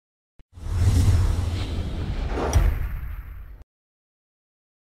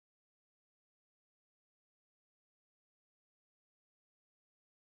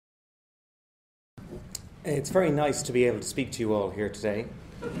It's very nice to be able to speak to you all here today.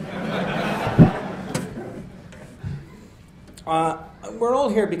 We're all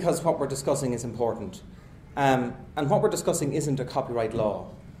here because what we're discussing is important. And what we're discussing isn't a copyright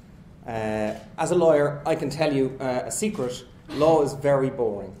law. As a lawyer, I can tell you a secret. Law is very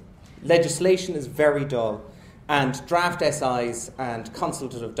boring. Legislation is very dull. And draft SIs and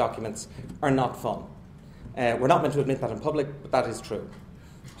consultative documents are not fun. We're not meant to admit that in public, but that is true.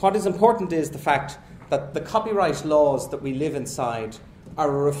 What is important is the fact that the copyright laws that we live inside are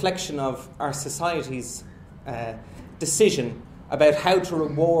a reflection of our society's decision about how to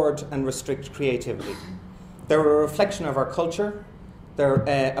reward and restrict creativity. They're a reflection of our culture. They're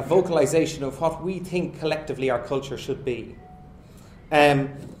a vocalization of what we think collectively our culture should be. Unlike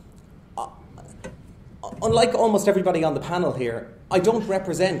almost everybody on the panel here, I don't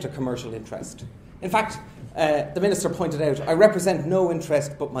represent a commercial interest. In fact, the Minister pointed out, I represent no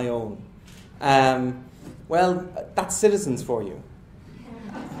interest but my own. Well, that's citizens for you.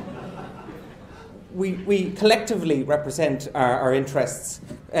 We collectively represent our interests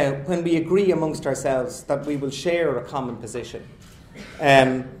when we agree amongst ourselves that we will share a common position.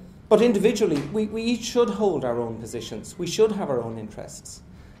 But individually, we each should hold our own positions. We should have our own interests.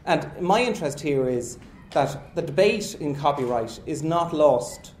 And my interest here is that the debate in copyright is not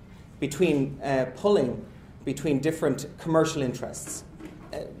lost between pulling between different commercial interests.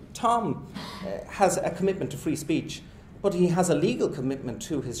 Tom has a commitment to free speech, but he has a legal commitment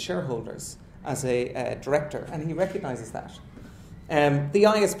to his shareholders as a director, and he recognises that. The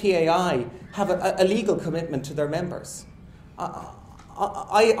ISPAI have a legal commitment to their members.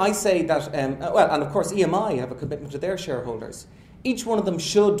 I say that, and of course EMI have a commitment to their shareholders. Each one of them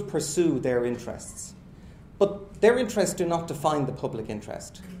should pursue their interests, but their interests do not define the public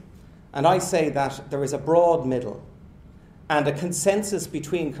interest. And I say that there is a broad middle, and a consensus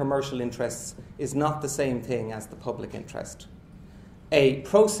between commercial interests is not the same thing as the public interest. A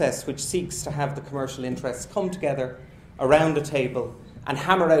process which seeks to have the commercial interests come together around a table and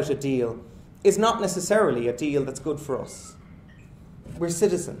hammer out a deal is not necessarily a deal that's good for us. We're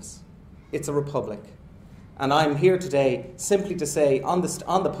citizens. It's a republic. And I'm here today simply to say on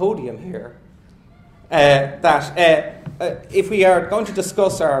the podium here that if we are going to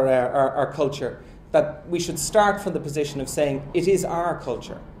discuss our culture, that we should start from the position of saying it is our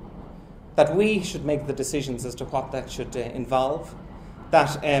culture, that we should make the decisions as to what that should involve,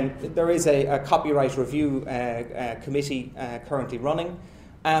 that there is a copyright review committee currently running,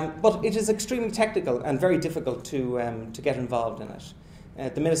 but it is extremely technical and very difficult to get involved in it.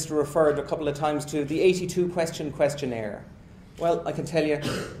 The Minister referred a couple of times to the 82-question questionnaire. Well, I can tell you,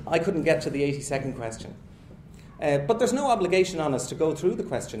 I couldn't get to the 82nd question. But there's no obligation on us to go through the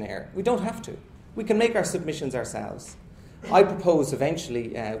questionnaire. We don't have to. We can make our submissions ourselves. I propose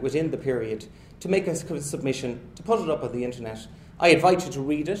eventually, within the period, to make a submission, to put it up on the internet. I invite you to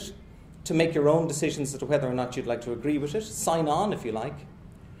read it, to make your own decisions as to whether or not you'd like to agree with it. Sign on if you like.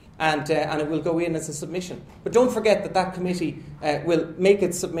 And it will go in as a submission. But don't forget that committee will make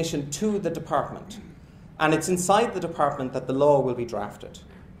its submission to the department. And it's inside the department that the law will be drafted.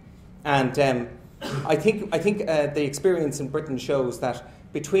 And I think the experience in Britain shows that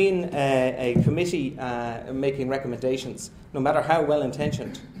between a committee making recommendations, no matter how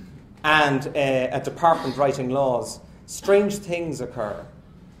well-intentioned, and a department writing laws, strange things occur.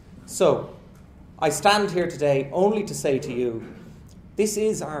 So I stand here today only to say to you, this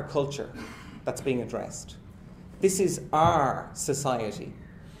is our culture that's being addressed. This is our society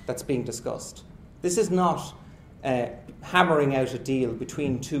that's being discussed. This is not hammering out a deal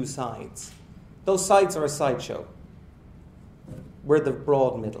between two sides. Those sides are a sideshow. We're the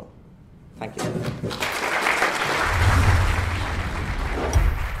broad middle. Thank you.